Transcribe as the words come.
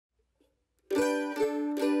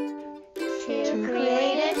Two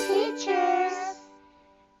creative teachers.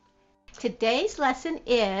 Today's lesson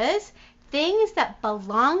is things that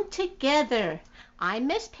belong together. I'm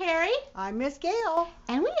Miss Perry. I'm Miss Gail.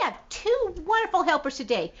 And we have two wonderful helpers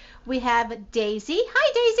today. We have Daisy.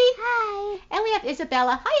 Hi, Daisy. Hi. And we have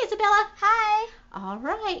Isabella. Hi, Isabella. Hi. All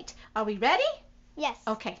right. Are we ready? Yes.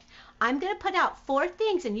 Okay. I'm going to put out 4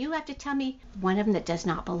 things, and you have to tell me one of them that does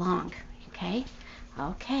not belong. Okay?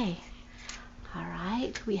 Okay. All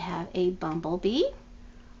right. We have a bumblebee.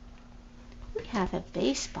 We have a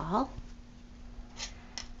baseball.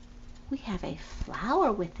 We have a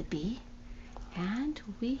flower with the bee. And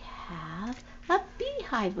we have a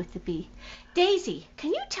beehive with the bee. Daisy,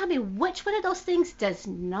 can you tell me which one of those things does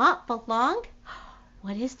not belong?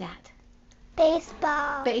 What is that?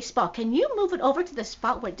 Baseball. Baseball. Can you move it over to the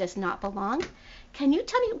spot where it does not belong? Can you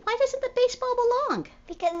tell me why doesn't the baseball belong?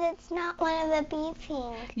 Because it's not one of the bee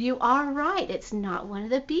things. You are right. It's not one of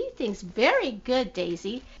the bee things. Very good,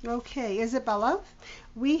 Daisy. Okay, Isabella,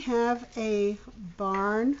 we have a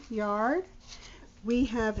barnyard. We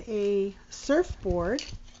have a surfboard,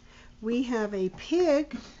 we have a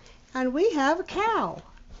pig, and we have a cow.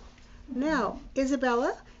 Now,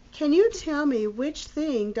 Isabella, can you tell me which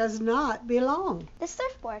thing does not belong? The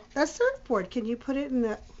surfboard. A surfboard. Can you put it in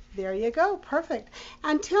the... There you go. Perfect.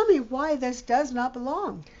 And tell me why this does not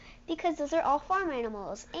belong. Because those are all farm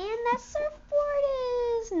animals, and the surfboard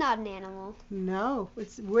is not an animal. No.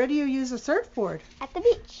 Where do you use a surfboard? At the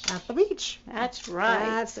beach. At the beach. That's right.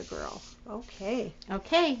 That's a girl. Okay.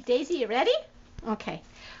 Okay, Daisy, you ready? Okay.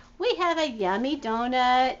 We have a yummy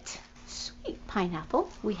donut. Sweet pineapple.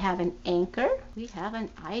 We have an anchor. We have an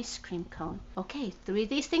ice cream cone. Okay, 3 of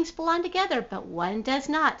these things belong together, but one does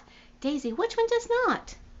not. Daisy, which one does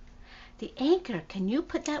not? The anchor. Can you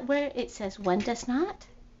put that where it says one does not?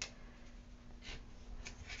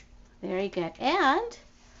 Very good. And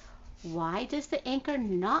why does the anchor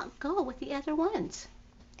not go with the other ones?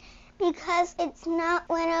 Because it's not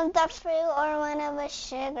one of the fruit or one of the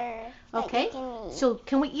sugar. Okay. That you can eat. So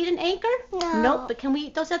can we eat an anchor? No. Nope. But can we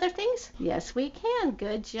eat those other things? Yes, we can.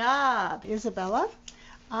 Good job. Isabella,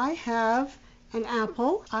 I have an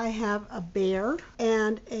apple, I have a bear,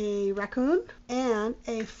 and a raccoon, and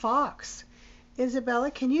a fox. Isabella,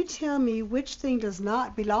 can you tell me which thing does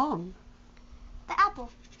not belong? The apple.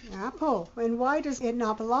 Apple. And why does it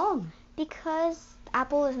not belong? Because the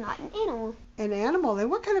apple is not an animal. An animal. And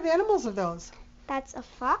what kind of animals are those? That's a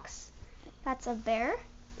fox, that's a bear,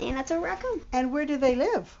 and that's a raccoon. And where do they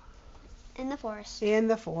live? In the forest. In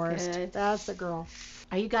the forest. Good. That's the girl.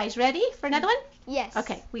 Are you guys ready for another one? Yes.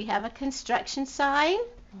 Okay. We have a construction sign.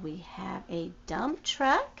 We have a dump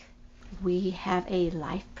truck. We have a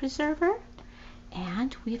life preserver.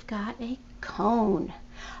 And we've got a cone.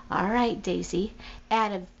 All right, Daisy.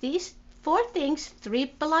 Out of these 4 things,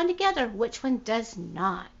 3 belong together. Which one does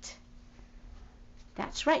not?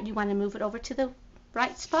 That's right. You want to move it over to the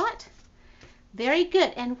right spot? Very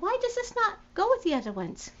good. And why does this not go with the other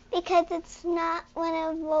ones? Because it's not one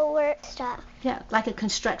of the work stuff. Yeah, like a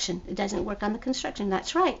construction. It doesn't work on the construction.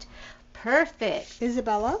 That's right. Perfect.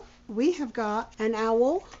 Isabella, we have got an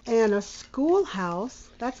owl and a schoolhouse.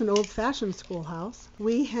 That's an old-fashioned schoolhouse.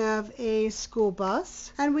 We have a school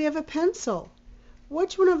bus, and we have a pencil.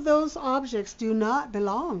 Which one of those objects do not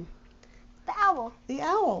belong? The owl. The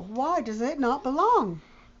owl. Why does it not belong?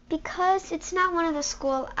 Because it's not one of the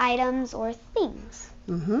school items or things.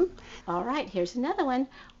 Mm-hmm. All right, here's another one.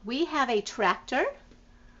 We have a tractor.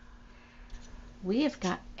 We have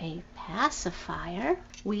got a pacifier.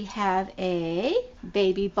 We have a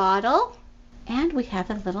baby bottle. And we have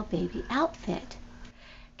a little baby outfit.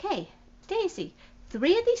 Okay, Daisy,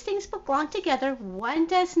 3 of these things belong together. 1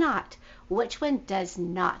 does not. Which one does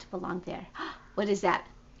not belong there? What is that?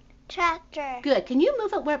 Tractor. Good. Can you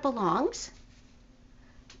move it where it belongs?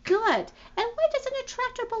 Good. And why doesn't a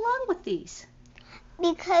tractor belong with these?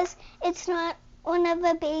 Because it's not one of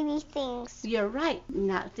the baby things. You're right.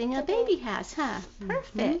 Nothing a baby has, huh?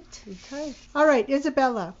 Perfect. Okay. All right,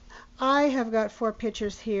 Isabella, I have got 4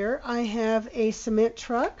 pictures here. I have a cement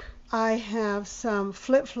truck. I have some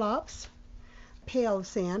flip-flops, pail of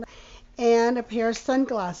sand, and a pair of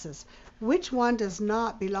sunglasses. Which one does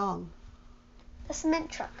not belong? The cement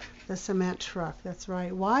truck. The cement truck, that's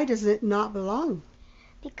right. Why does it not belong?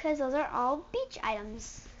 Because those are all beach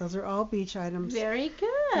items. Those are all beach items. Very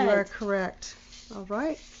You are good. correct. All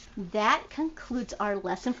right. That concludes our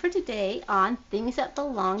lesson for today on things that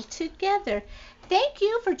belong together. Thank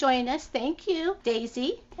you for joining us. Thank you,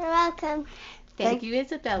 Daisy. You're welcome. Thank you,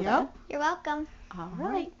 Isabella. Yep. You're welcome. All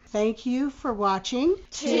right. Thank you for watching.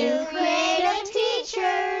 Two creative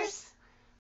teachers.